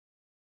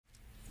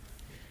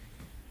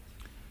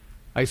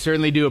I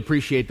certainly do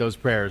appreciate those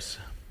prayers.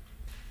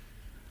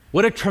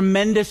 What a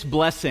tremendous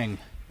blessing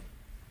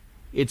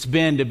it's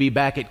been to be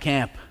back at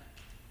camp.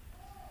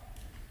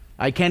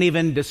 I can't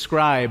even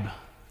describe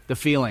the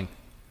feeling.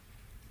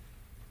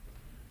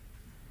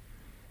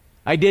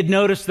 I did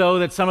notice, though,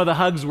 that some of the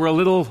hugs were a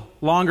little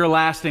longer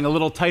lasting, a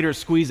little tighter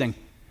squeezing.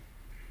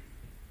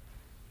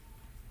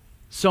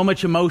 So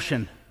much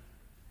emotion.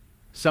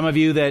 Some of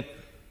you that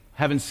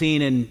haven't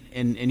seen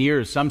in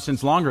years, some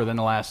since longer than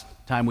the last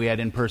time we had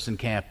in-person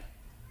camp.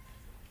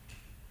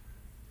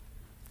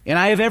 And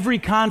I have every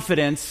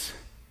confidence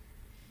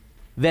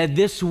that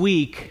this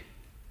week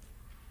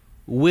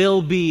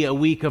will be a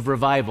week of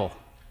revival.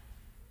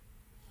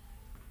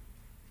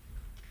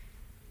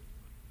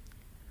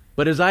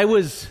 But as I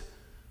was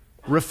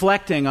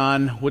reflecting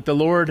on what the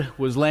Lord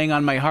was laying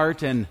on my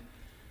heart and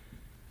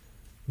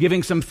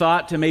giving some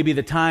thought to maybe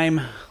the time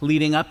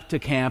leading up to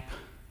camp,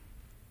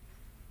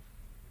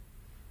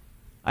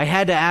 I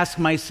had to ask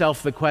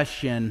myself the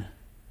question,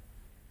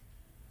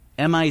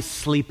 am I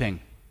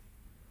sleeping?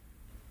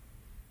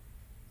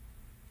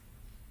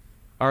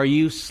 Are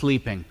you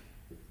sleeping?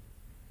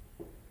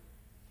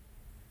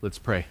 Let's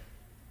pray.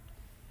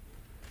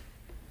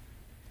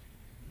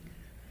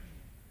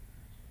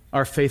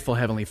 Our faithful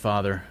Heavenly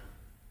Father,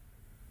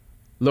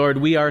 Lord,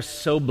 we are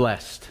so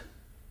blessed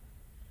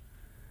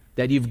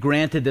that you've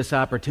granted this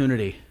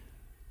opportunity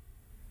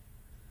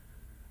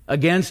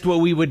against what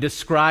we would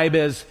describe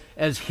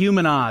as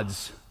human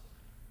odds,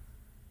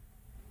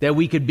 that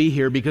we could be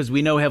here because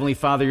we know, Heavenly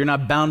Father, you're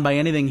not bound by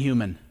anything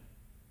human.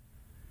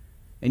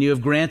 And you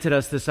have granted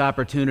us this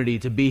opportunity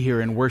to be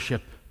here and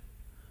worship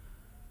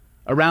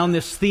around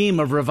this theme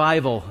of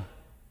revival,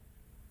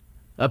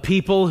 a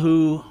people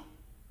who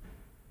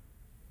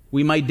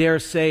we might dare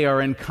say are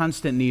in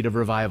constant need of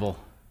revival.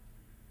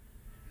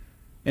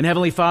 And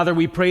Heavenly Father,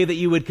 we pray that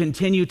you would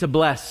continue to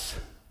bless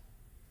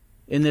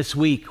in this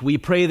week. We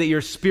pray that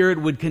your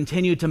Spirit would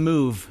continue to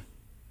move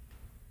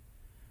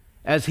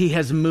as he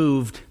has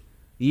moved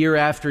year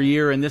after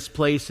year in this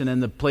place and in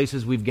the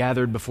places we've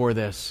gathered before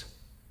this.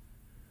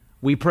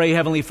 We pray,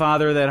 Heavenly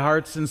Father, that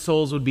hearts and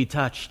souls would be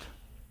touched.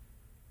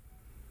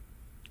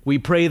 We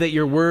pray that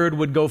your word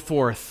would go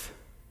forth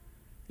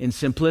in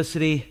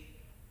simplicity,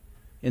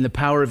 in the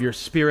power of your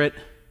Spirit,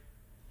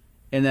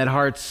 and that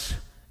hearts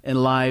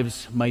and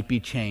lives might be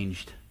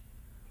changed.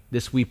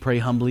 This we pray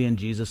humbly in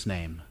Jesus'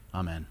 name.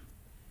 Amen.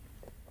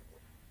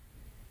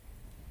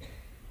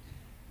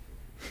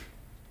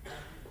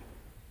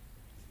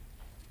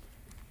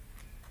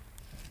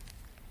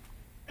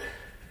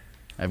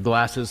 I have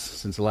glasses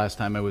since the last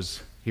time I was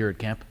here at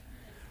camp.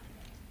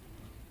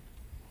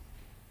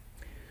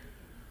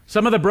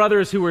 Some of the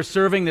brothers who were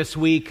serving this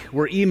week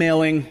were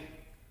emailing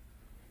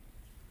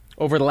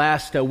over the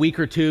last week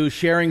or two,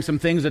 sharing some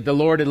things that the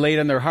Lord had laid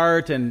on their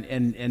heart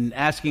and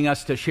asking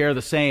us to share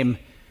the same.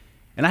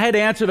 And I had to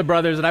answer the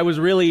brothers that I was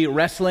really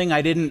wrestling.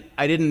 I didn't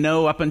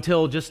know up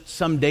until just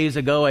some days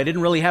ago. I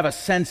didn't really have a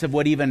sense of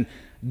what even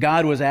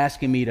God was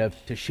asking me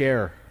to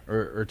share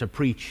or to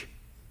preach.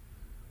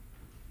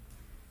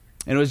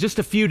 And it was just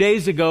a few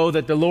days ago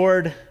that the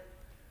Lord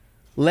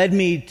led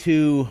me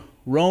to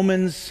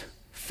Romans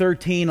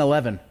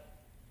 13:11.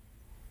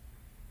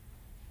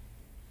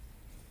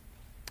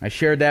 I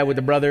shared that with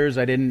the brothers.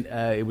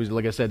 It was,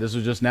 like I said, this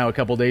was just now a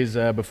couple days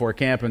before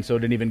camp, and so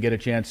didn't even get a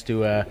chance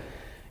to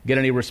get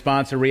any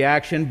response or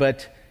reaction.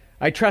 But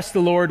I trust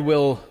the Lord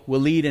will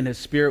lead and his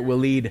Spirit will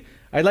lead.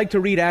 I'd like to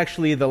read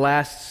actually the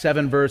last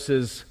 7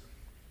 verses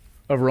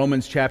of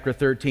Romans chapter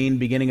 13,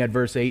 beginning at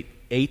verse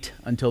 8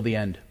 until the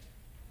end.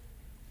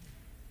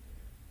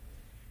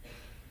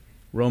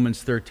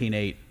 Romans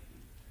 13:8.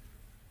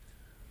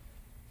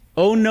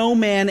 Owe no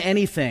man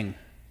anything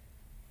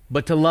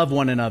but to love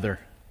one another.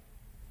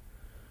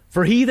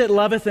 For he that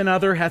loveth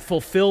another hath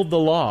fulfilled the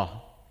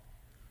law.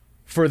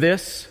 For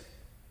this,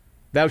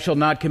 thou shalt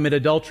not commit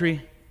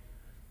adultery,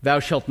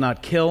 thou shalt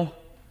not kill,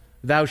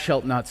 thou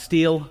shalt not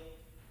steal,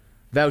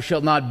 thou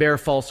shalt not bear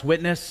false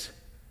witness,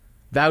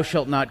 thou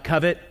shalt not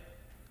covet.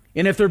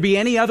 And if there be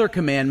any other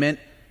commandment,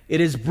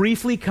 it is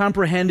briefly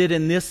comprehended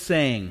in this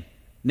saying,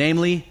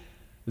 namely,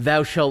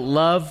 thou shalt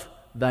love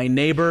thy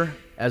neighbor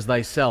as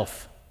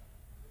thyself.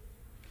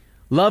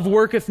 Love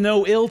worketh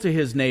no ill to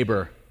his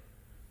neighbor.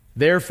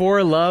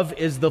 Therefore, love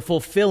is the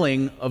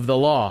fulfilling of the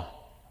law.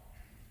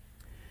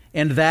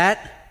 And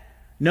that,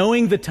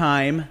 knowing the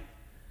time,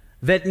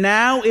 that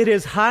now it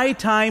is high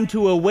time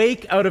to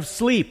awake out of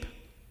sleep.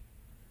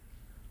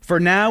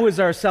 For now is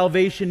our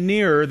salvation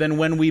nearer than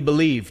when we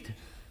believed.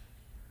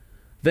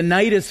 The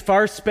night is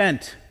far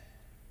spent.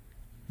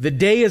 The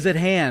day is at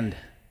hand.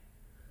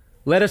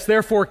 Let us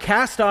therefore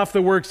cast off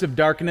the works of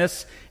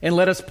darkness, and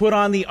let us put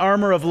on the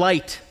armor of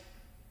light.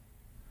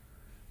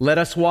 Let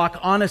us walk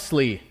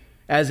honestly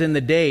as in the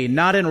day,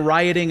 not in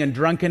rioting and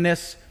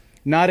drunkenness,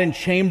 not in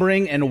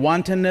chambering and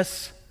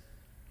wantonness,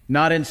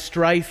 not in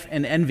strife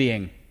and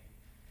envying.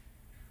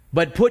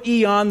 But put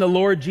ye on the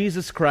Lord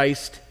Jesus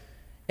Christ,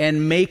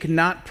 and make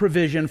not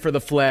provision for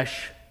the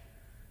flesh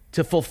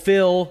to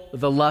fulfill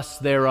the lusts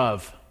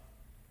thereof.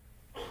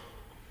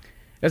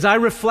 As I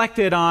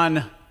reflected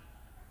on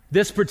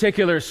this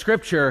particular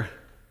scripture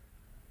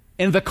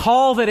and the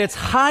call that it's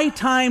high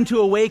time to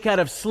awake out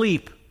of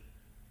sleep,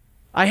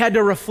 I had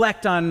to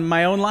reflect on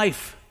my own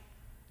life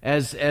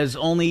as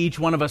only each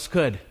one of us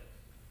could.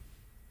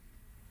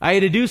 I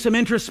had to do some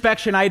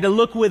introspection. I had to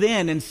look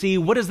within and see,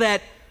 what does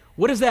that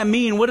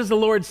mean? What is the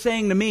Lord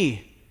saying to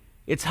me?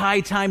 It's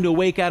high time to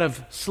awake out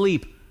of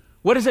sleep.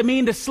 What does it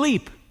mean to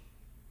sleep?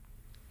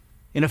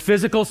 In a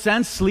physical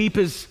sense, sleep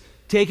is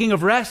taking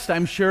of rest.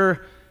 I'm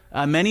sure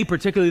many,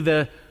 particularly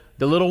the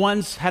little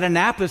ones, had a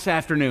nap this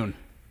afternoon.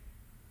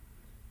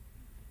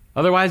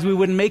 Otherwise, we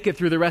wouldn't make it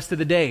through the rest of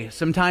the day.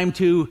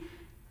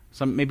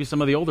 Maybe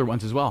some of the older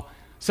ones as well.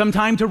 Some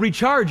time to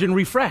recharge and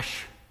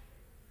refresh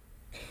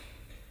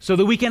so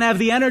that we can have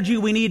the energy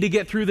we need to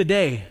get through the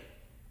day.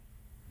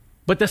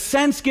 But the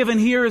sense given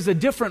here is a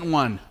different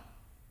one.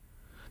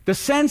 The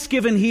sense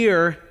given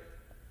here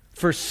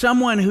for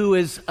someone who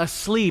is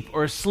asleep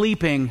or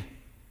sleeping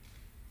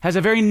has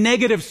a very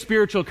negative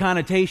spiritual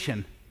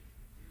connotation.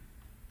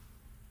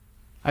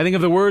 I think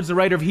of the words the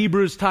writer of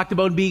Hebrews talked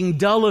about being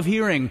dull of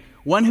hearing,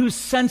 one whose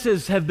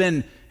senses have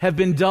been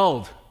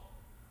dulled,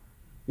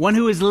 one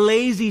who is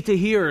lazy to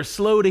hear,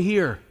 slow to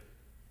hear,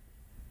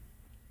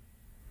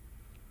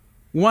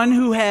 one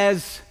who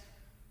has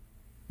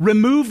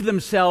removed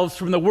themselves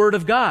from the Word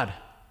of God,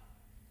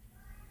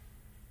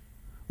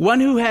 one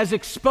who has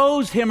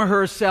exposed him or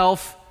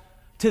herself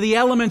to the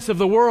elements of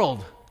the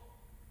world,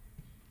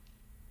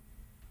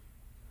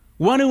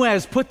 one who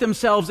has put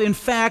themselves, in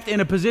fact, in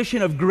a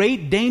position of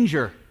great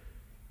danger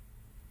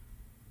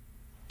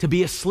to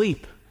be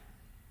asleep.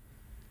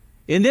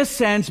 In this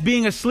sense,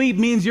 being asleep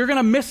means you're going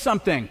to miss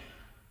something.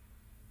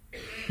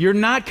 You're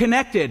not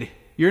connected.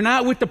 You're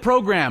not with the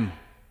program.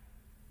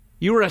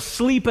 You are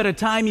asleep at a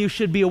time you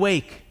should be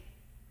awake.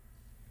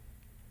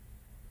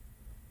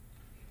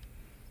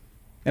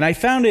 And I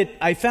found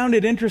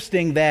it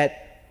interesting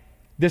that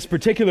this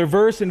particular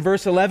verse in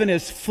verse 11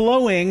 is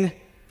flowing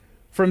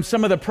from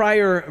some of the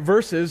prior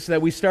verses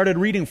that we started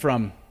reading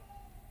from.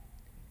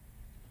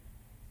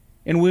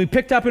 And when we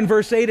picked up in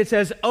verse 8, it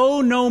says,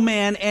 "Owe no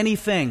man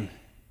anything.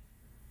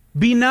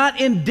 Be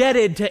not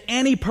indebted to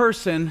any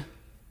person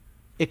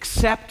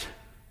except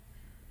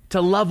to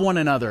love one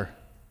another."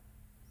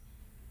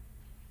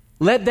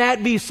 Let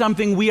that be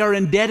something we are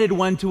indebted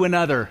one to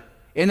another,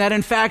 and that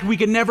in fact we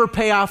can never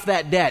pay off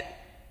that debt.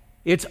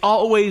 It's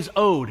always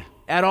owed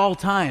at all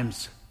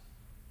times.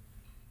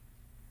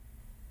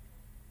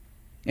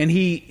 And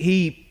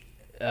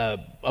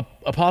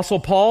Apostle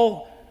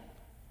Paul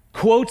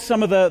quotes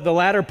some of the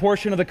latter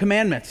portion of the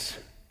commandments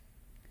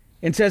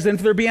and says, "And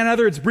if there be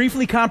another, it's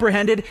briefly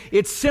comprehended.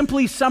 It's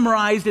simply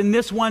summarized in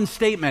this one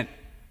statement: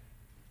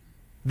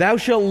 Thou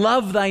shalt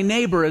love thy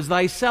neighbor as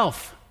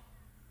thyself."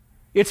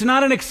 It's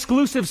not an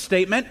exclusive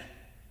statement.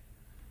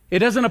 It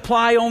doesn't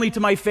apply only to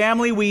my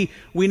family. We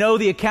know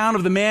the account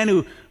of the man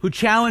who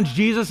challenged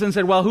Jesus and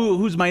said, "Well,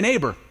 who's my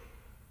neighbor?"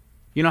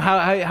 You know,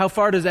 how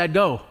far does that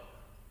go?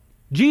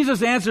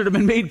 Jesus answered him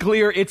and made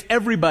clear, it's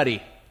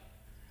everybody.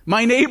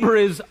 My neighbor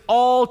is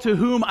all to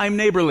whom I'm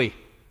neighborly.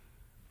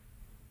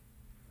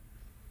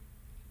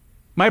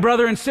 My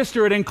brother and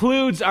sister, it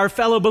includes our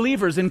fellow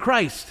believers in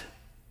Christ.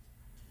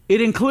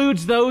 It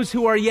includes those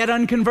who are yet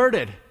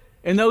unconverted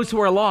and those who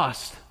are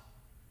lost.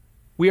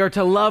 We are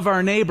to love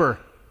our neighbor.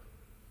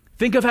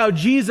 Think of how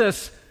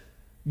Jesus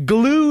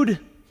glued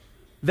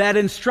that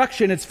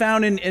instruction. It's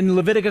found in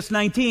Leviticus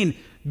 19.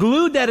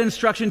 Glued that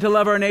instruction to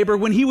love our neighbor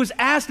when he was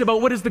asked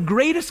about what is the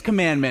greatest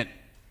commandment,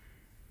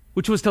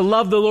 which was to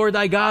love the Lord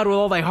thy God with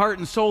all thy heart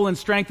and soul and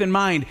strength and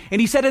mind.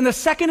 And he said, and the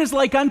second is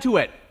like unto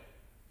it.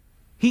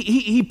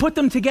 He put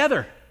them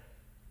together.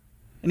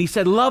 And he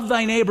said, love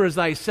thy neighbor as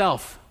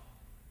thyself.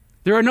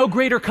 There are no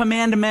greater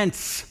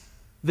commandments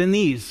than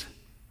these.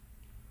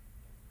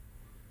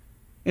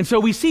 And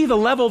so we see the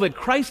level that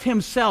Christ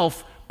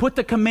himself put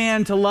the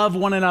command to love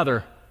one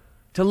another,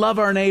 to love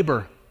our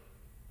neighbor.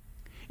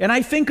 And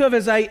I think of,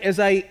 as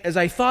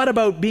I thought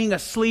about being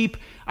asleep,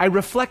 I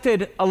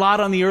reflected a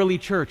lot on the early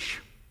church.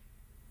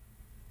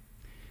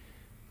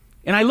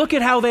 And I look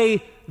at how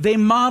they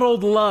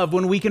modeled love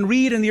when we can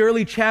read in the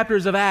early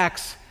chapters of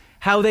Acts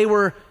how they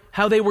were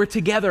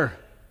together.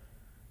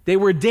 They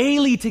were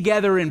daily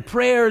together in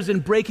prayers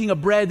and breaking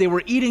of bread. They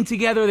were eating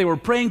together. They were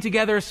praying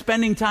together,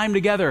 spending time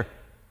together.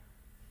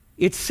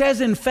 It says,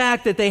 in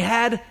fact, that they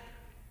had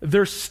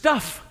their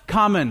stuff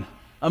common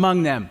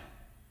among them.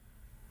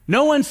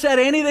 No one said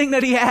anything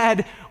that he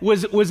had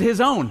was his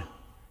own.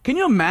 Can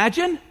you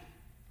imagine?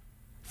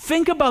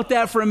 Think about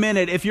that for a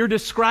minute if you're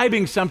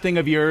describing something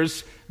of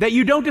yours, that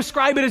you don't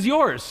describe it as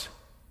yours.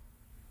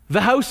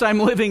 The house I'm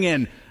living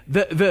in,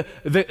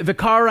 the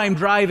car I'm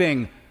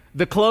driving,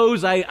 the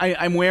clothes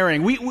I'm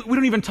wearing. We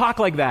don't even talk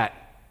like that.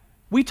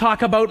 We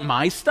talk about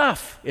my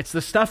stuff. It's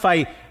the stuff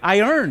I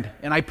earned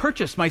and I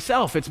purchased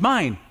myself. It's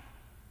mine.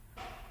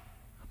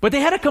 But they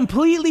had a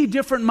completely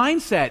different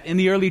mindset in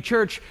the early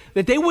church,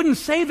 that they wouldn't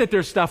say that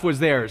their stuff was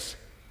theirs.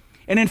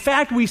 And in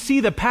fact, we see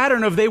the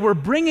pattern of they were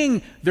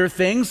bringing their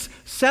things,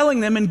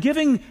 selling them, and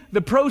giving the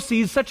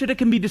proceeds such that it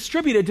can be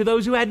distributed to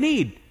those who had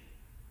need.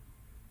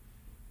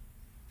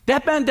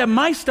 That meant that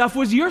my stuff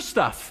was your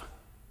stuff.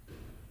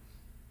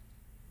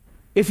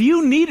 If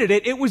you needed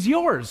it, it was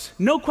yours,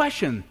 no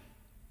question.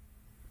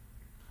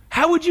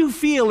 How would you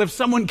feel if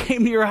someone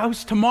came to your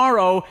house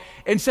tomorrow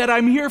and said,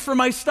 I'm here for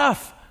my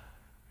stuff?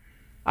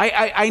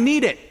 I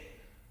need it.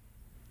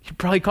 You'd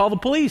probably call the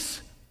police.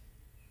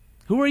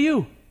 Who are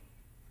you?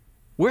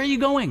 Where are you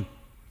going?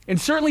 And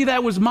certainly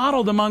that was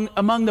modeled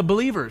among the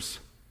believers.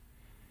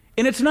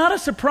 And it's not a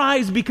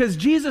surprise because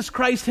Jesus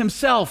Christ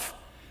himself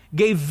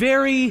gave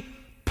very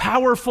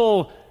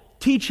powerful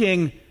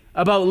teaching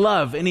about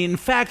love. And in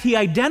fact, he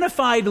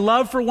identified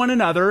love for one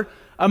another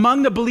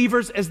among the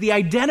believers as the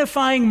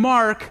identifying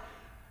mark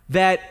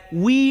that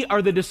we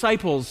are the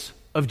disciples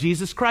of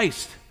Jesus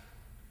Christ.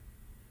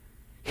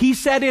 He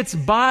said it's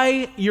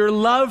by your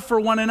love for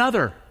one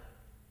another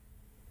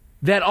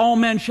that all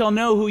men shall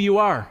know who you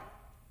are.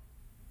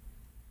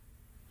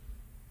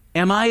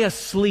 Am I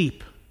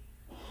asleep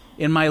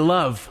in my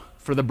love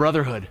for the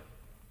brotherhood?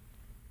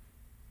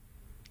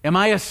 Am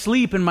I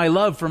asleep in my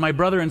love for my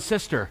brother and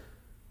sister?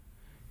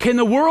 Can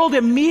the world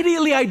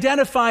immediately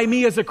identify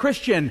me as a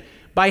Christian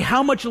by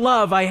how much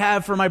love I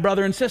have for my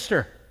brother and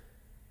sister?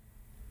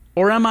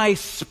 Or am I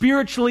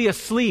spiritually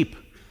asleep?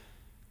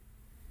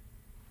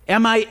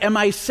 Am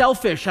I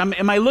selfish?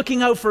 Am I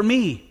looking out for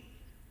me?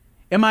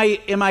 Am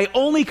I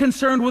only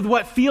concerned with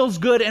what feels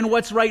good and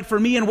what's right for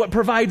me and what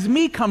provides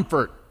me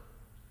comfort?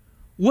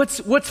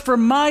 What's for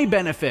my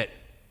benefit?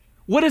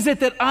 What is it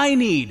that I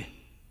need?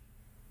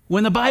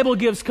 When the Bible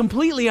gives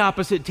completely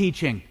opposite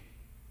teaching.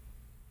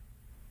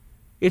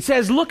 It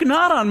says, look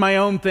not on my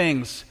own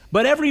things,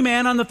 but every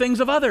man on the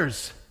things of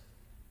others.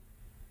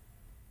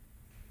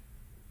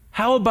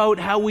 How about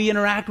how we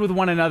interact with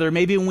one another,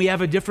 maybe when we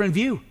have a different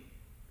view?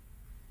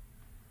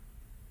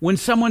 When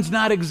someone's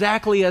not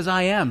exactly as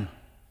I am,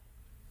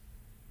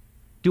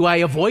 do I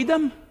avoid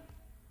them?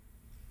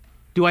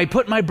 Do I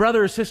put my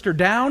brother or sister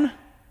down?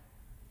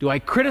 Do I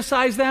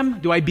criticize them?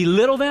 Do I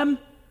belittle them?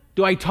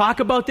 Do I talk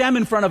about them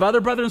in front of other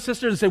brothers and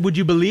sisters and say, would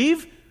you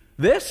believe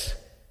this?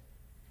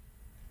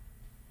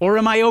 Or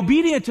am I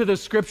obedient to the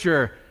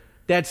scripture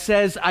that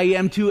says I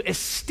am to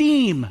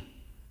esteem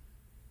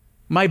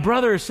my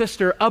brother or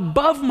sister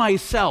above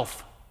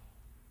myself,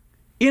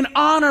 in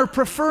honor,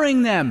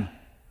 preferring them?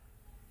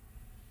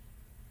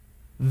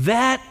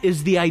 That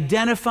is the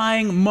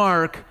identifying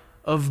mark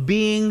of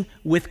being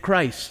with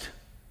Christ,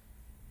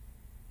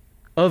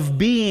 of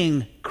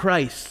being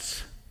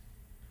Christ's.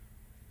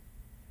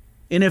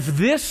 And if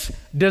this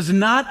does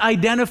not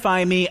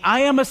identify me,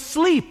 I am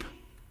asleep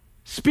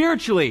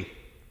spiritually.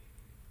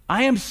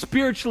 I am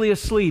spiritually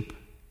asleep.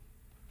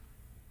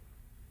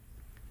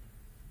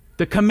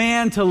 The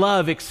command to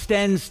love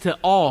extends to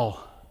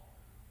all,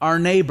 our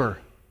neighbor.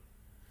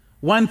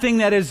 One thing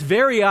that is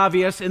very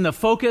obvious in the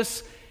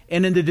focus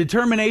and in the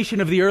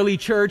determination of the early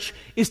church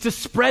is to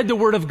spread the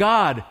word of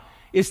God,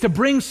 is to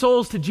bring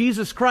souls to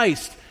Jesus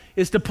Christ,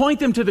 is to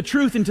point them to the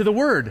truth and to the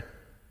word.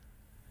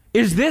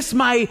 Is this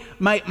my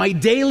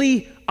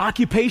daily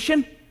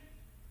occupation?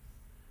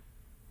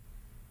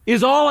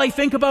 Is all I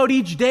think about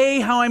each day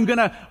how I'm going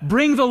to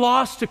bring the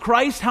lost to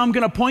Christ, how I'm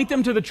going to point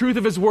them to the truth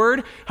of his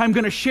word, how I'm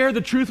going to share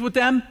the truth with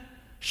them,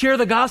 share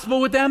the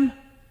gospel with them?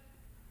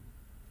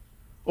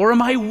 Or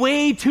am I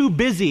way too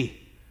busy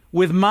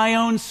with my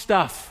own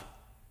stuff?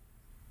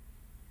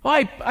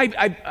 Well,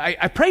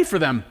 I pray for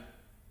them.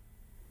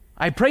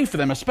 I pray for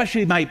them,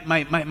 especially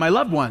my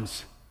loved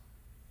ones.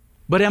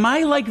 But am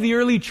I like the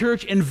early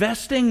church,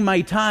 investing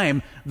my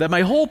time, that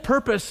my whole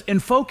purpose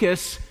and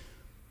focus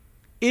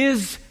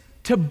is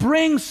to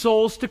bring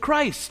souls to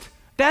Christ?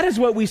 That is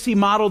what we see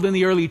modeled in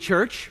the early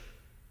church.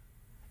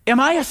 Am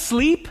I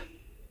asleep?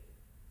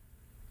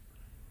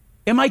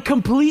 Am I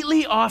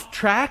completely off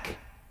track?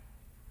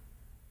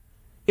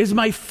 Is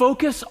my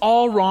focus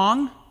all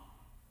wrong?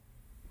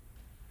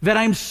 That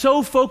I'm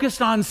so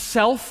focused on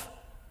self,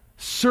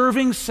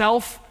 serving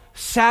self,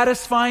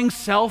 satisfying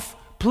self,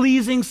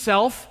 pleasing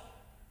self,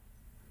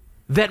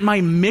 that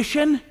my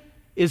mission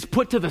is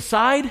put to the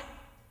side?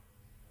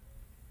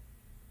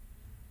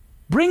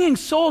 Bringing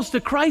souls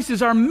to Christ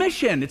is our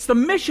mission. It's the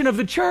mission of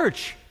the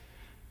church.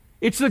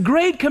 It's the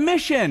Great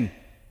Commission.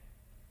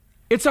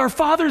 It's our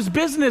Father's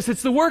business.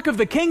 It's the work of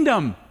the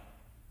kingdom.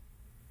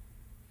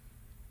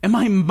 Am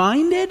I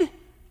minded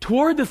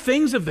toward the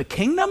things of the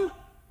kingdom?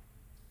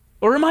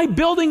 Or am I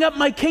building up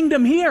my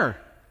kingdom here?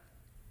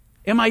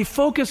 Am I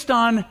focused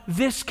on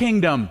this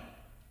kingdom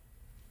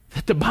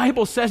that the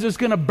Bible says is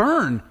going to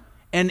burn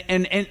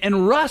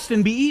and rust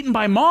and be eaten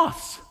by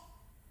moths?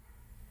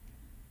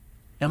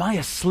 Am I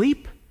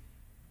asleep?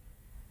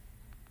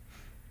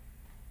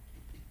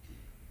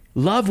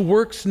 Love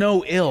works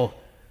no ill.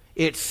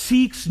 It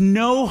seeks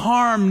no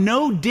harm,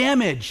 no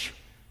damage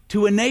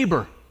to a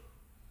neighbor.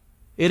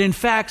 It in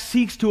fact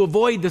seeks to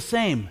avoid the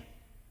same.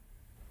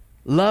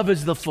 Love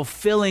is the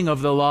fulfilling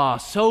of the law.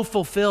 So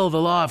fulfill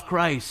the law of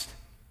Christ.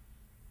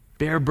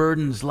 Bear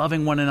burdens,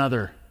 loving one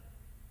another.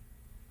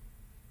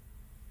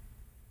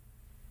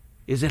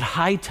 Is it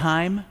high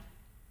time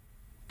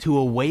to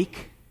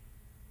awake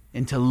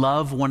and to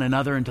love one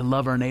another and to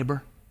love our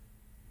neighbor?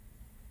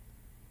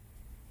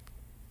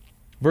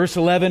 Verse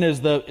 11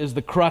 is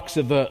the crux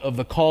of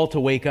the call to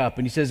wake up.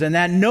 And he says, and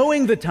that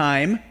knowing the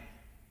time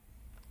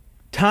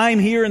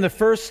here in the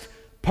first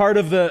part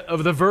of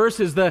the verse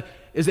is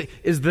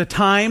the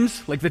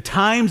times, like the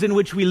times in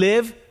which we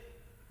live.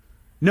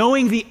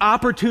 Knowing the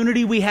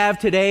opportunity we have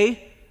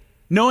today,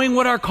 knowing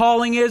what our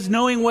calling is,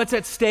 knowing what's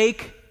at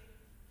stake.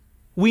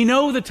 We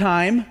know the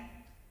time,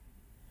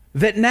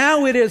 that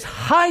now it is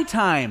high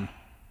time.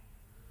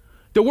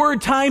 The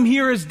word time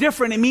here is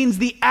different. It means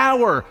the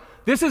hour.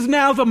 This is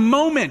now the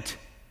moment.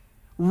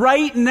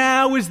 Right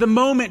now is the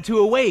moment to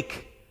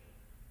awake.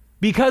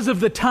 Because of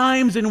the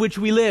times in which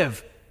we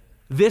live.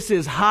 This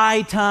is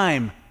high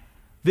time.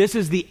 This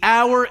is the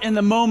hour and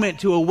the moment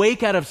to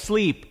awake out of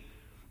sleep.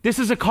 This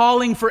is a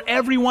calling for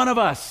every one of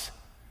us.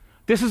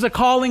 This is a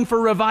calling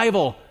for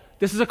revival.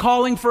 This is a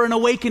calling for an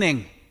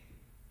awakening.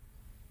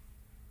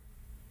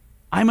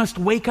 I must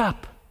wake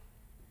up.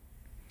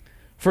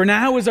 For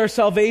now is our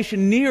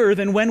salvation nearer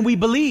than when we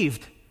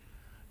believed.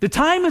 The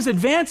time is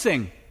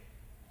advancing.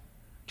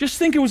 Just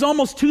think, it was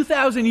almost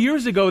 2,000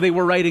 years ago they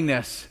were writing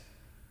this.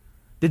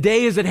 The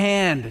day is at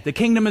hand. The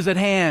kingdom is at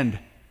hand.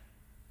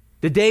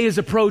 The day is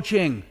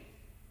approaching.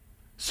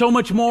 So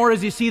much more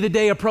as you see the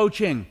day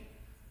approaching.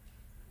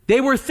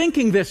 They were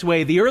thinking this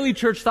way. The early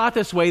church thought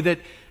this way, that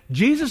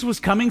Jesus was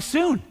coming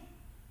soon.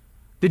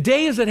 The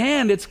day is at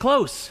hand. It's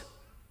close.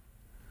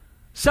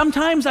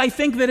 Sometimes I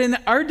think that in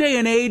our day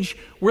and age,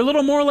 we're a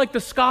little more like the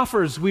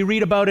scoffers we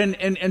read about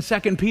in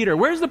 2 Peter.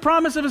 Where's the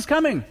promise of his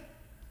coming?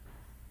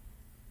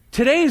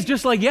 Today is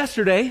just like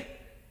yesterday.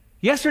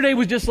 Yesterday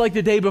was just like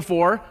the day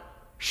before.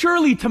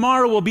 Surely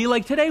tomorrow will be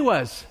like today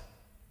was.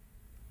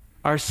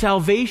 Our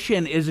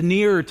salvation is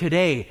nearer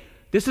today.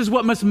 This is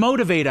what must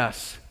motivate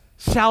us.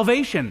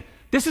 Salvation.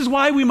 This is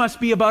why we must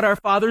be about our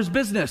Father's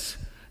business.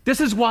 This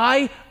is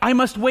why I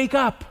must wake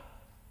up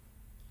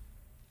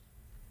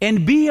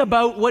and be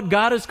about what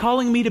God is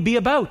calling me to be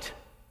about.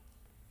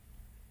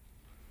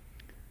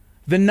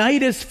 The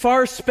night is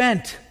far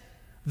spent.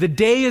 The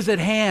day is at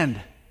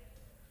hand.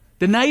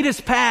 The night is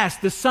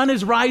past. The sun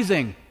is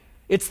rising.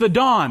 It's the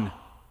dawn.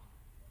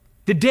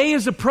 The day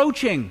is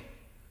approaching.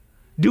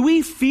 Do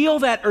we feel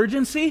that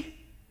urgency?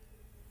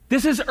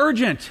 This is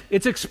urgent.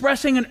 It's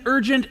expressing an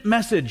urgent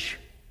message.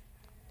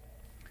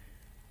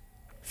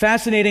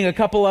 Fascinating, a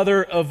couple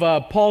other of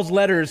Paul's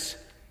letters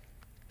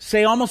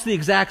say almost the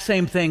exact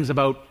same things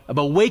about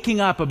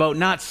waking up, about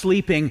not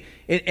sleeping.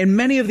 And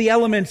many of the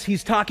elements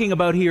he's talking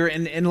about here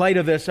in light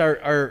of this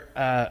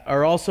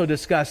are also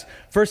discussed.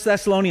 1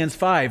 Thessalonians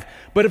 5.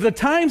 But of the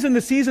times and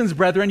the seasons,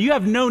 brethren, you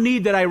have no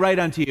need that I write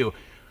unto you.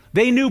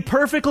 They knew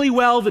perfectly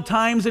well the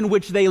times in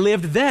which they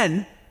lived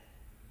then.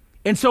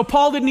 And so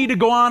Paul didn't need to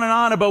go on and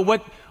on about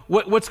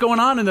what's going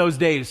on in those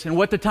days and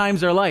what the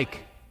times are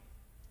like.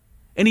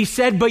 And he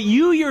said, but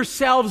you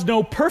yourselves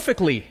know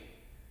perfectly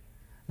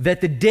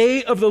that the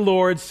day of the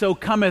Lord so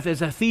cometh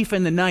as a thief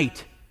in the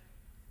night.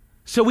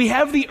 So we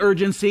have the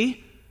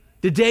urgency.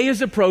 The day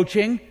is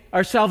approaching.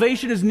 Our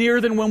salvation is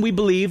nearer than when we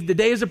believed. The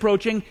day is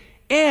approaching.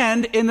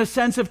 And in the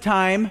sense of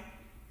time,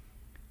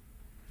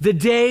 the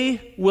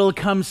day will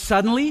come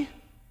suddenly.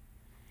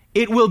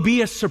 It will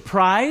be a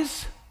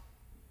surprise.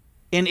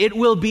 And it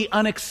will be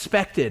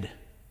unexpected.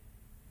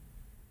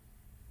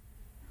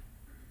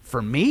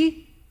 For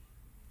me?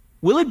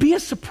 Will it be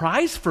a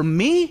surprise for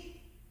me?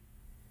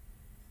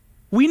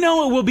 We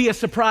know it will be a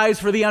surprise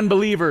for the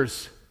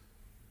unbelievers.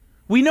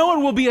 We know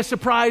it will be a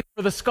surprise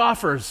for the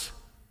scoffers.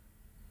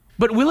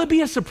 But will it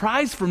be a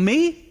surprise for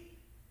me?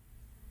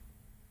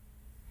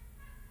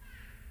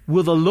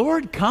 Will the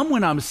Lord come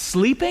when I'm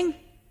sleeping?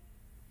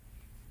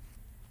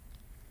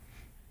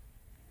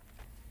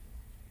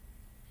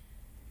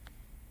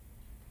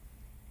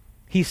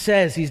 He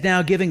says, he's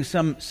now giving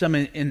some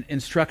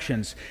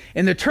instructions.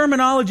 And the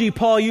terminology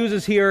Paul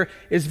uses here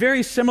is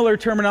very similar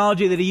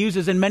terminology that he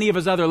uses in many of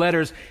his other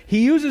letters.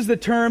 He uses the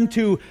term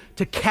to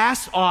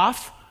cast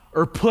off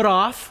or put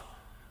off,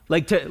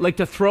 like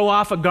to throw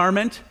off a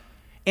garment,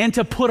 and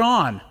to put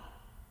on,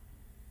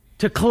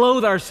 to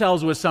clothe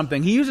ourselves with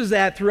something. He uses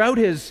that throughout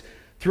his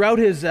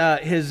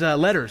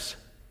letters.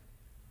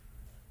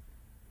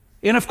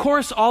 And of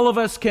course, all of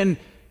us can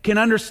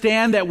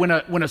understand that when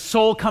a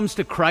soul comes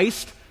to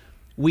Christ,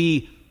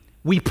 we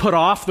put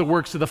off the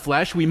works of the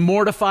flesh. We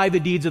mortify the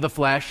deeds of the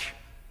flesh.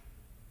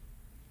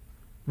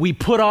 We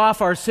put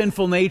off our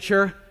sinful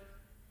nature,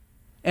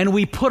 and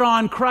we put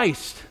on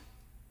Christ.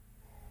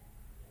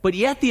 But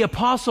yet the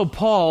Apostle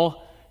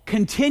Paul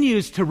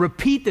continues to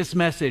repeat this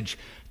message,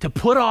 to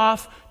put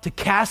off, to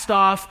cast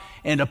off,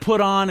 and to put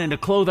on, and to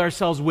clothe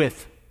ourselves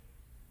with,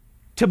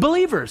 to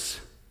believers.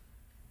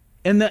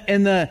 And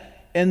the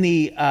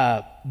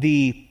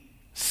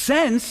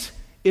sense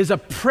is a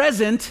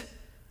present,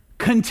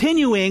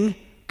 continuing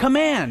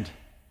command.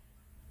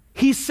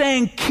 He's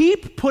saying,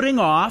 keep putting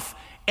off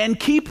and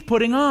keep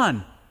putting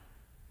on.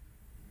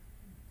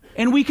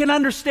 And we can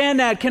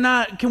understand that,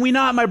 can we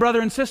not, my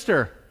brother and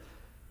sister?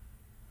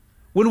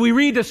 when we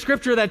read the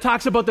scripture that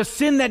talks about the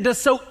sin that does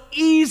so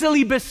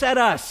easily beset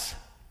us.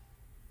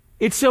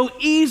 It so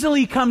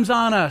easily comes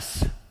on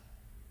us.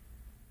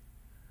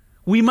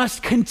 We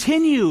must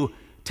continue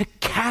to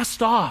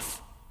cast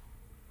off,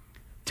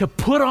 to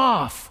put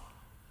off,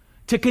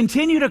 to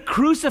continue to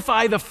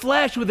crucify the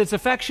flesh with its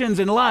affections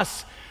and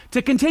lusts,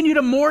 to continue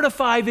to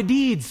mortify the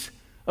deeds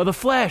of the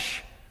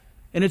flesh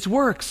and its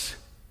works.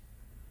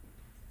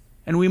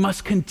 And we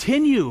must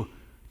continue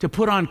to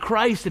put on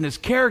Christ and his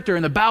character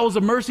and the bowels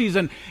of mercies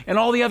and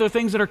all the other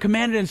things that are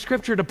commanded in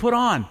Scripture to put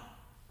on.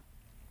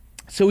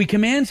 So he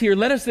commands here,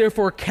 let us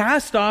therefore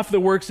cast off the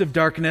works of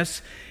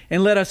darkness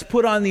and let us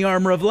put on the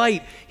armor of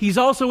light. He's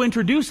also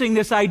introducing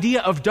this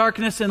idea of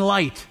darkness and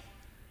light.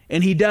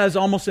 And he does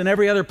almost in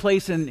every other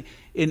place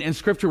in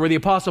Scripture where the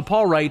Apostle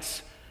Paul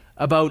writes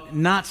about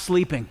not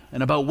sleeping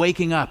and about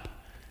waking up.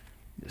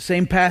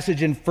 Same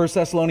passage in 1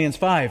 Thessalonians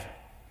 5.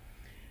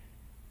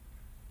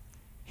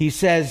 He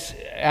says,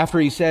 after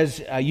he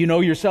says, you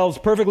know yourselves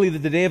perfectly that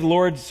the day of the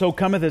Lord so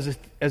cometh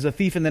as a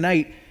thief in the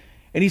night.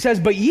 And he says,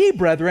 but ye,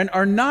 brethren,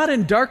 are not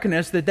in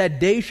darkness that that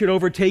day should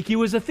overtake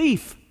you as a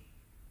thief.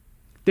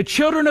 The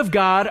children of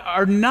God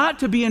are not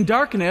to be in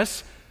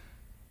darkness,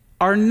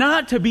 are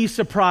not to be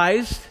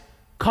surprised,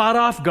 caught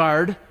off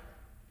guard,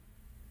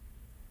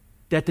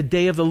 that the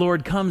day of the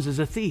Lord comes as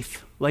a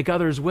thief, like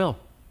others will.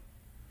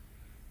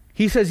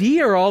 He says, ye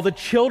are all the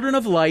children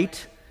of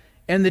light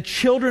and the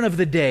children of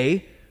the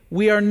day.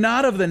 We are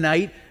not of the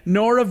night,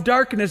 nor of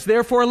darkness.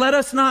 Therefore, let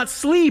us not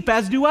sleep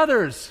as do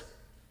others,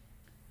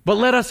 but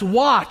let us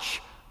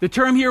watch. The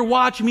term here,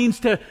 watch, means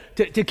to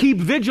keep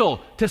vigil,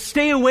 to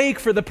stay awake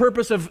for the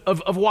purpose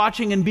of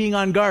watching and being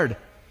on guard.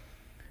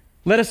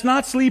 Let us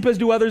not sleep as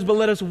do others, but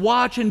let us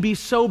watch and be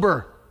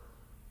sober.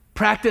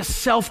 Practice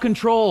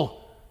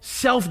self-control,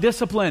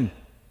 self-discipline.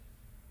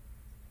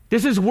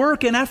 This is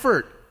work and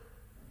effort.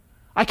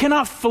 I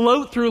cannot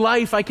float through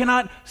life. I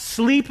cannot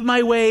sleep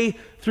my way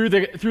through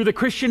the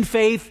Christian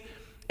faith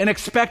and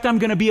expect I'm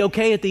going to be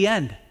okay at the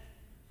end.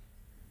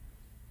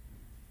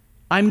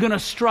 I'm going to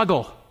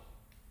struggle.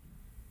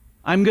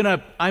 I'm going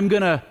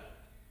to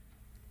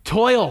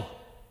toil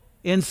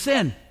in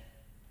sin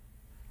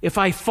if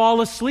I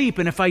fall asleep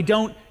and if I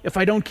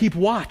don't keep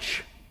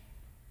watch.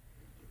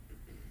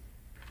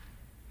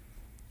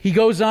 He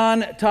goes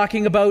on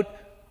talking about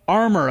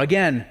armor.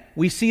 Again,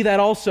 we see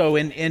that also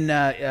in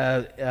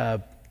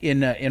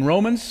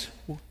Romans,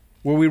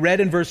 where we read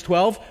in verse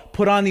 12,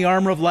 put on the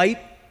armor of light.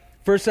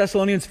 1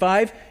 Thessalonians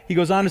 5, he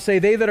goes on to say,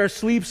 they that are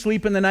asleep,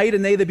 sleep in the night,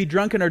 and they that be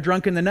drunken are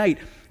drunk in the night.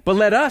 But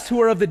let us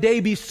who are of the day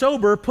be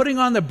sober, putting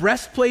on the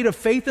breastplate of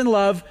faith and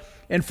love,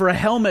 and for a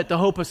helmet the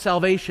hope of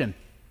salvation.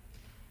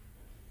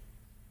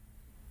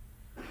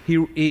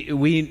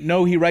 We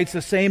know he writes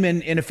the same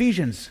in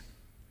Ephesians.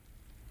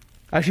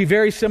 Actually,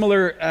 very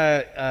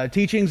similar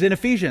teachings in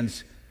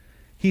Ephesians.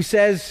 He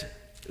says,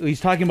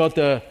 he's talking about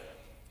the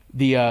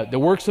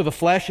works of the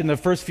flesh in the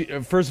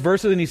first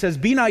verses, and he says,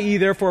 be not ye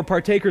therefore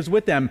partakers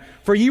with them,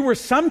 for ye were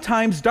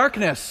sometimes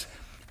darkness.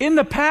 In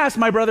the past,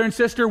 my brother and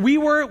sister, we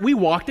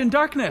walked in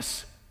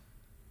darkness.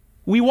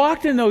 We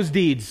walked in those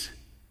deeds.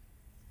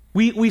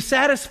 We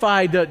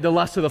satisfied the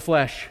lust of the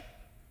flesh.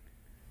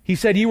 He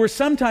said, ye were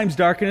sometimes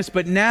darkness,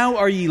 but now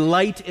are ye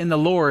light in the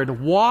Lord.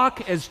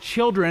 Walk as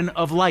children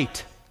of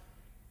light.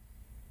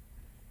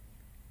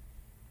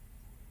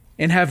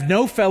 And have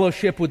no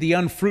fellowship with the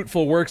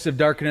unfruitful works of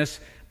darkness,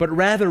 but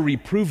rather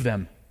reprove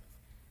them.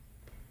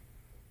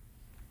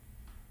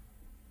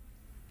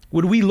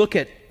 Would we look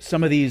at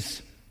some of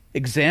these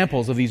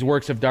examples of these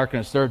works of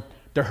darkness? They're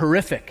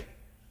horrific.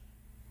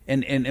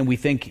 And we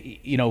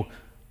think,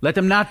 let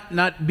them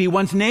not be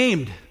once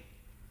named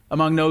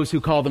among those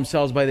who call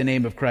themselves by the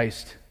name of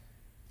Christ.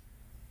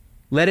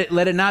 Let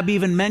it not be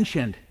even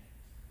mentioned.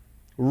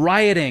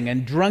 Rioting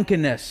and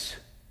drunkenness.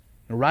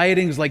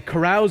 Rioting is like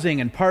carousing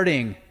and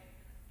partying.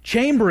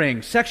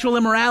 Chambering, sexual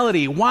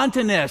immorality,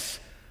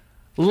 wantonness,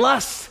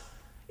 lust,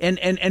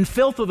 and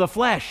filth of the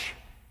flesh,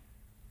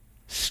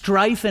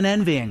 strife and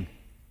envying.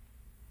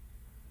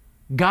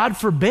 God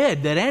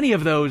forbid that any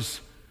of those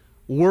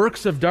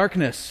works of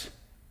darkness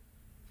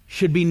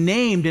should be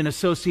named in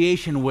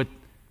association with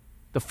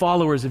the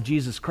followers of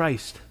Jesus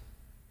Christ.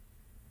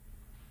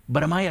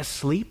 But am I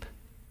asleep?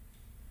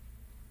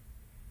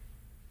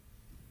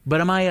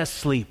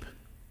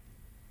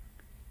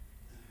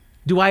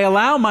 Do I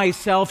allow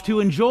myself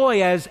to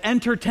enjoy as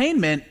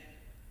entertainment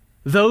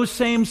those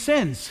same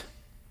sins?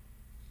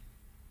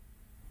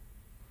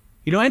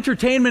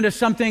 Entertainment is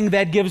something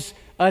that gives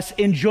us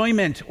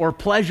enjoyment or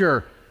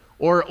pleasure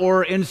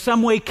or in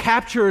some way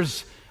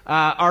captures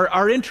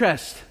our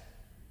interest.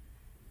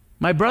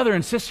 My brother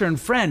and sister and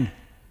friend,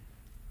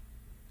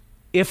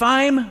 if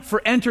I'm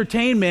for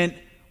entertainment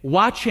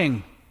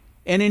watching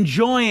and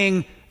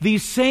enjoying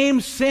these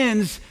same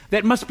sins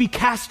that must be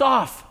cast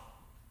off,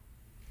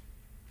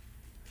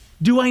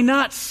 do I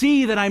not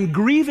see that I'm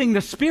grieving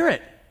the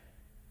Spirit?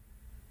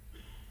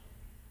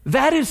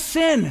 That is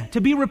sin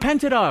to be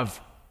repented of.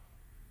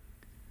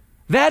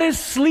 That is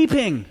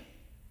sleeping.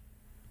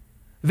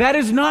 That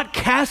is not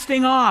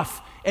casting off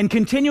and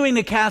continuing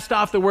to cast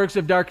off the works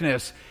of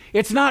darkness.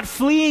 It's not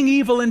fleeing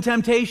evil and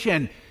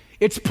temptation.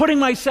 It's putting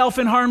myself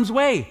in harm's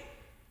way.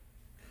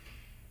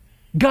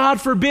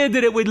 God forbid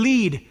that it would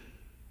lead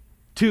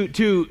to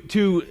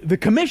the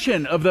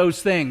commission of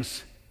those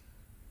things.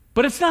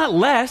 But it's not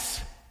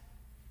less.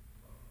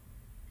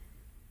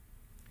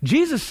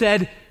 Jesus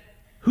said,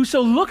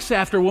 whoso looks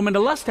after a woman to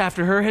lust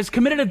after her has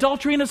committed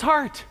adultery in his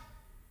heart.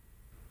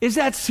 Is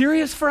that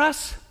serious for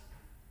us?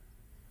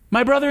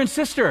 My brother and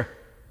sister,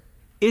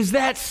 is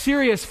that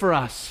serious for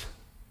us?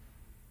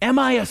 Am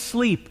I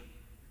asleep?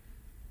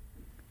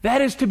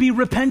 That is to be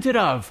repented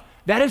of.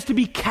 That is to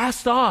be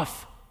cast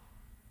off.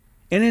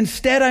 And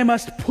instead I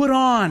must put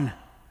on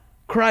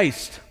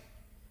Christ.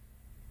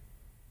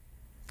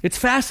 It's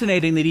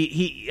fascinating that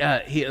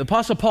the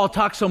Apostle Paul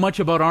talks so much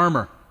about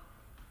armor.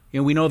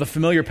 You know, we know the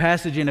familiar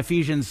passage in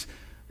Ephesians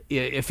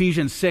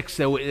 6,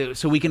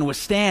 so we can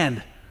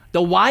withstand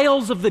the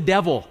wiles of the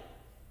devil,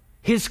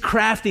 his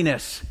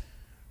craftiness.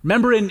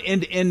 Remember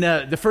in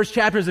the first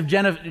chapters of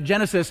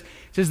Genesis, it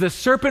says the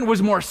serpent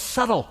was more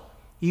subtle.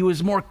 He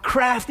was more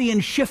crafty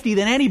and shifty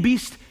than any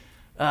beast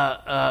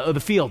of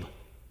the field.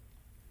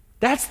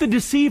 That's the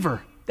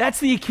deceiver. That's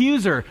the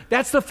accuser.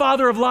 That's the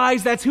father of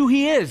lies. That's who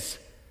he is.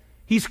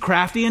 He's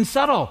crafty and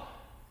subtle.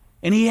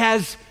 And he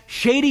has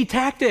shady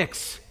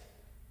tactics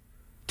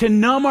to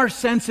numb our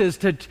senses,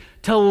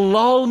 to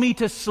lull me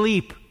to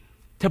sleep,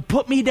 to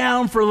put me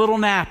down for a little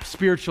nap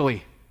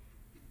spiritually.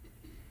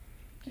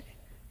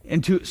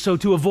 And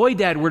to avoid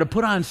that, we're to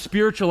put on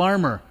spiritual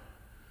armor.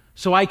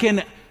 So I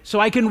can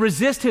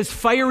resist his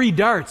fiery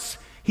darts.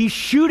 He's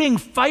shooting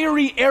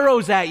fiery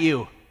arrows at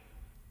you.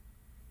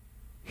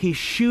 He's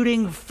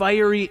shooting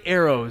fiery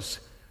arrows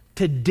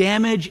to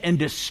damage and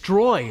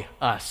destroy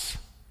us.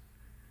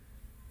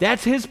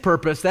 That's his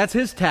purpose. That's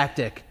his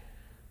tactic.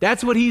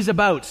 That's what he's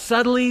about.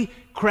 Subtly,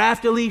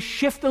 craftily,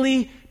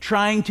 shiftily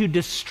trying to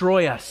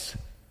destroy us.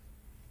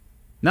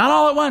 Not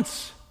all at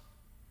once.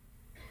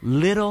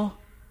 Little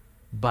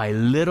by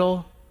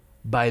little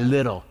by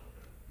little.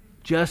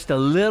 Just a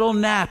little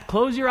nap.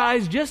 Close your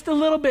eyes just a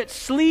little bit.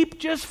 Sleep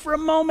just for a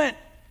moment.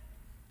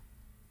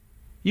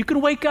 You can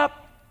wake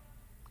up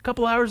a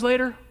couple hours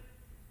later.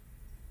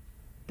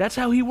 That's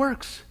how he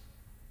works.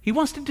 He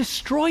wants to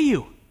destroy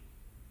you.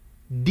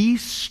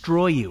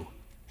 Destroy you.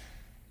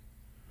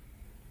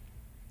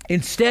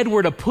 Instead,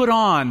 we're to put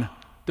on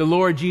the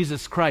Lord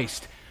Jesus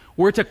Christ.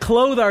 We're to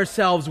clothe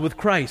ourselves with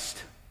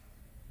Christ.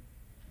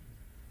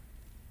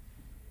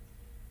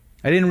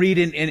 I didn't read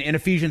in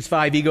Ephesians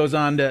 5, he goes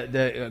on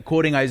to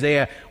quoting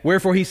Isaiah,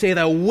 wherefore he saith,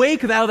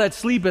 awake thou that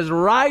sleepest,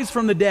 rise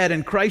from the dead,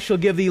 and Christ shall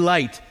give thee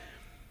light.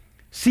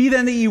 See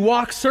then that ye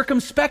walk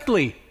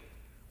circumspectly.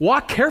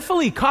 Walk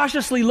carefully,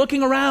 cautiously,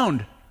 looking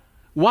around.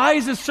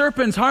 Wise as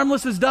serpents,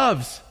 harmless as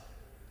doves.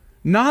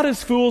 Not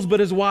as fools, but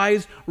as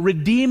wise,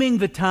 redeeming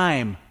the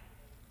time.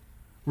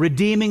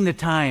 Redeeming the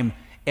time.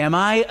 Am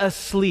I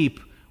asleep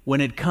when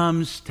it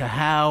comes to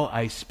how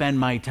I spend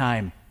my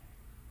time?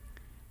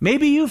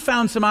 Maybe you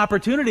found some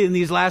opportunity in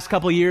these last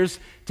couple of years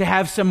to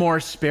have some more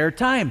spare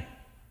time.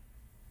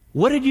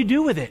 What did you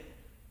do with it?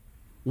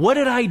 What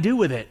did I do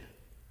with it?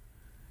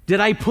 Did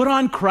I put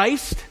on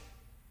Christ?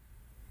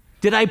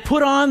 Did I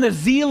put on the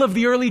zeal of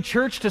the early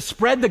church to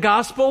spread the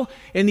gospel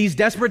in these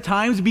desperate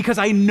times because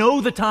I know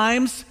the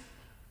times?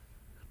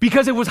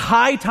 Because it was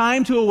high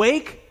time to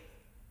awake?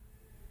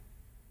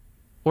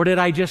 Or did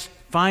I just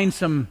find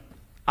some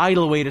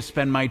idle way to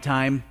spend my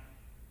time?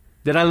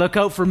 Did I look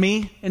out for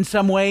me in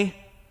some way?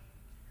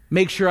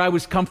 Make sure I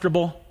was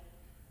comfortable?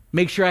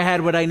 Make sure I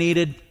had what I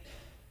needed?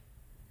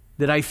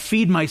 Did I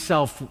feed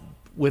myself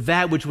with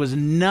that which was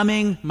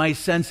numbing my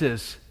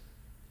senses,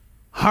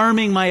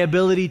 harming my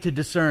ability to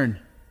discern,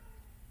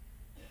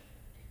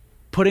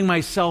 putting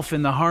myself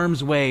in the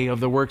harm's way of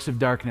the works of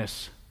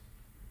darkness?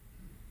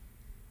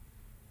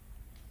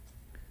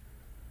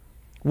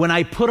 When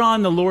I put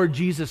on the Lord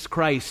Jesus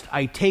Christ,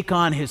 I take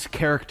on his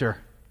character.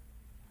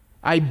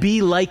 I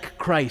be like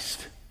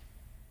Christ.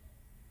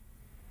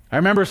 I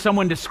remember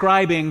someone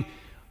describing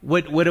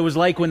what it was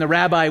like when the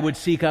rabbi would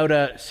seek out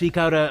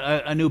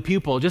a new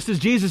pupil, just as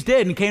Jesus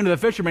did and came to the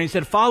fisherman. He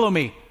said, follow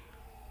me.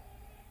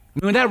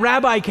 When that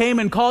rabbi came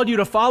and called you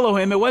to follow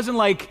him, it wasn't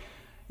like,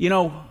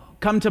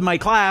 come to my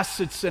class,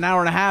 it's an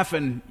hour and a half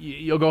and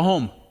you'll go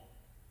home.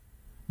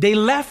 They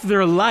left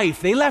their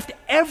life. They left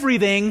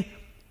everything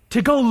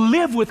to go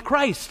live with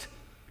Christ,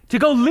 to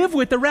go live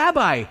with the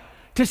rabbi,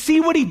 to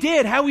see what he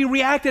did, how he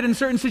reacted in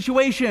certain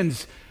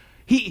situations.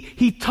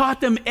 He taught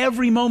them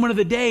every moment of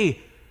the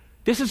day.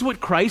 This is what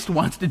Christ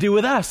wants to do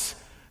with us.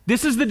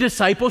 This is the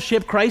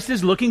discipleship Christ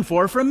is looking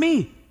for from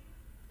me.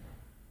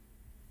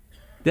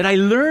 That I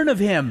learn of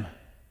him,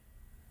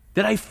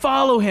 that I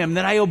follow him,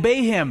 that I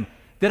obey him,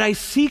 that I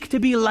seek to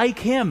be like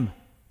him.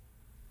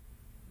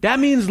 That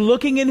means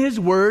looking in his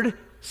word,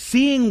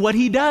 seeing what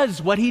he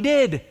does, what he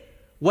did,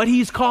 what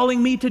he's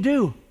calling me to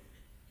do.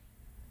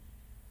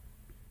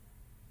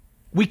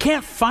 We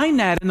can't find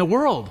that in the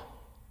world.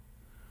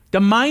 The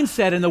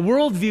mindset and the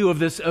worldview of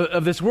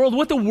this world,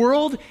 what the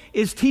world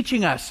is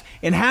teaching us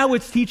and how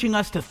it's teaching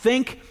us to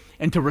think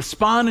and to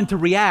respond and to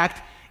react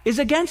is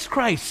against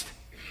Christ.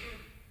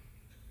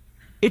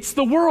 It's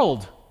the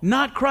world,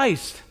 not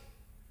Christ.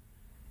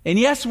 And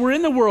yes, we're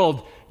in the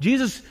world.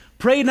 Jesus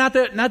prayed not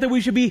that we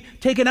should be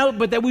taken out,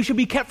 but that we should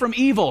be kept from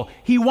evil.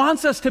 He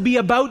wants us to be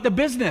about the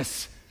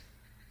business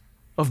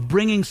of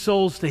bringing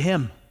souls to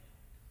Him.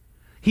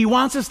 He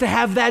wants us to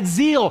have that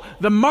zeal,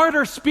 the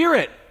martyr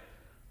spirit,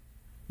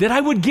 that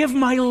I would give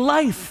my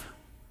life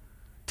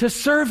to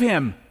serve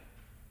Him.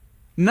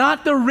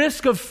 Not the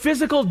risk of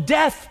physical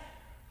death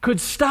could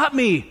stop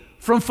me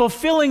from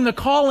fulfilling the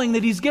calling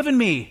that He's given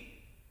me.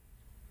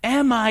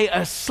 Am I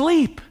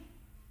asleep?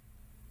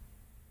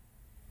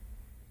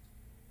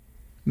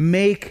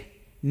 Make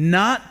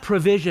not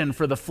provision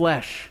for the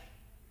flesh.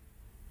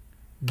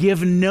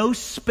 Give no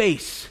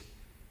space.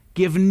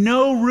 Give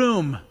no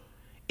room.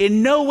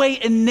 In no way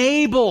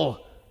enable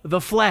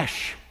the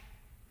flesh.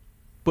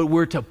 But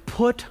we're to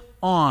put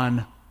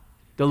on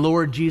the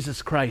Lord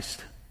Jesus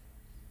Christ.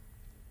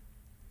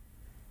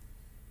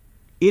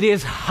 It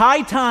is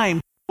high time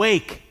to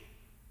awake.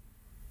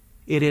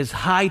 It is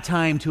high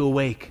time to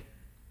awake.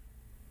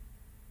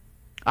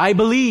 I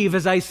believe,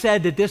 as I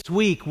said, that this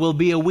week will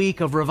be a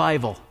week of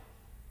revival.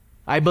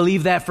 I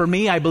believe that for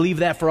me. I believe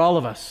that for all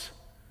of us.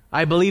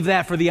 I believe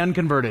that for the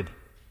unconverted.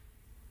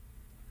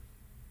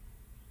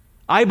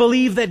 I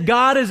believe that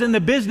God is in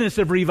the business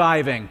of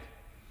reviving.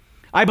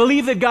 I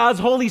believe that God's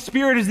Holy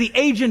Spirit is the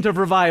agent of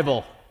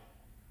revival.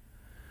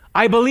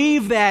 I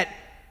believe that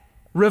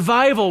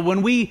revival,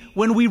 when we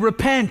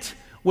repent,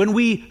 when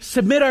we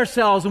submit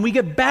ourselves, and we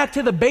get back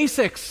to the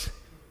basics,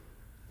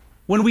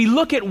 when we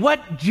look at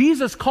what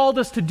Jesus called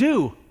us to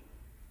do,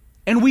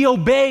 and we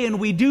obey and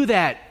we do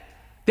that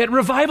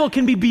revival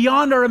can be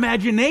beyond our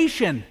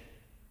imagination.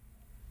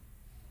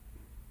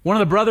 One of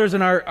the brothers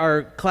in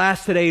our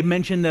class today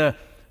mentioned the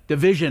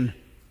vision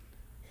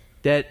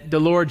that the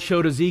Lord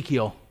showed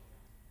Ezekiel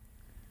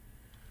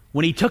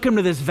when He took him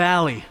to this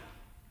valley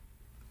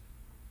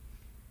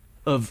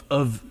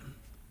of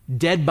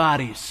dead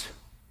bodies.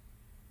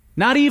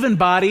 Not even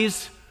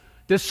bodies.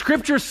 The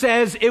Scripture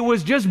says it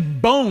was just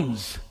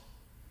bones.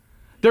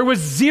 There was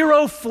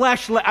zero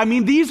flesh left. I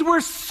mean, these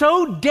were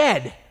so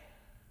dead.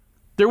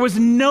 There was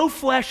no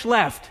flesh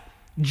left.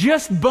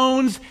 Just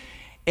bones.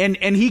 And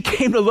he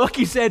came to look.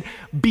 He said,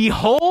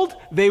 behold,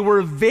 they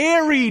were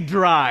very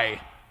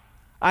dry.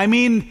 I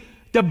mean,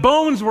 the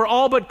bones were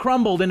all but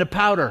crumbled into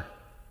powder.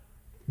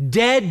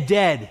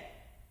 Dead.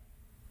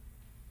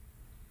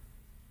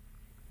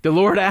 The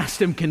Lord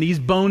asked him, can these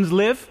bones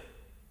live?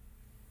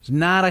 It's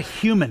not a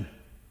human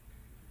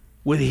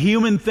with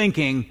human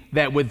thinking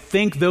that would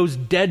think those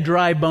dead,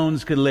 dry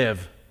bones could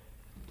live.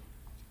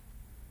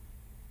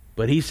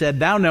 But He said,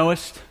 thou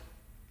knowest.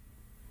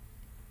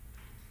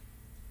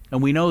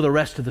 And we know the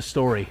rest of the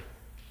story.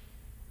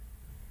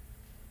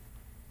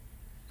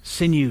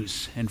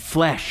 Sinews and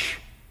flesh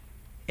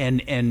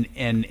and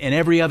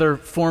every other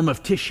form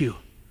of tissue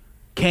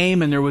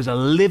came, and there was a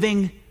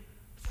living,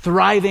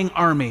 thriving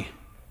army.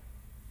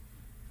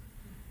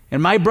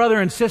 And my brother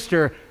and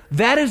sister,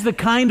 that is the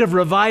kind of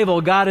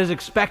revival God is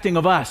expecting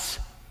of us.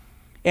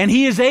 And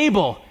He is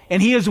able,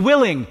 and He is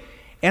willing,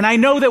 and I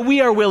know that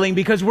we are willing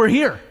because we're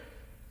here.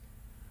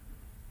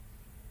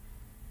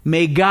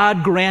 May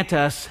God grant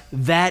us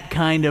that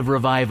kind of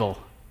revival.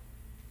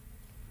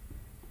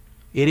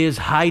 It is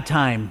high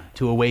time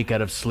to awake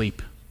out of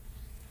sleep.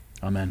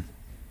 Amen.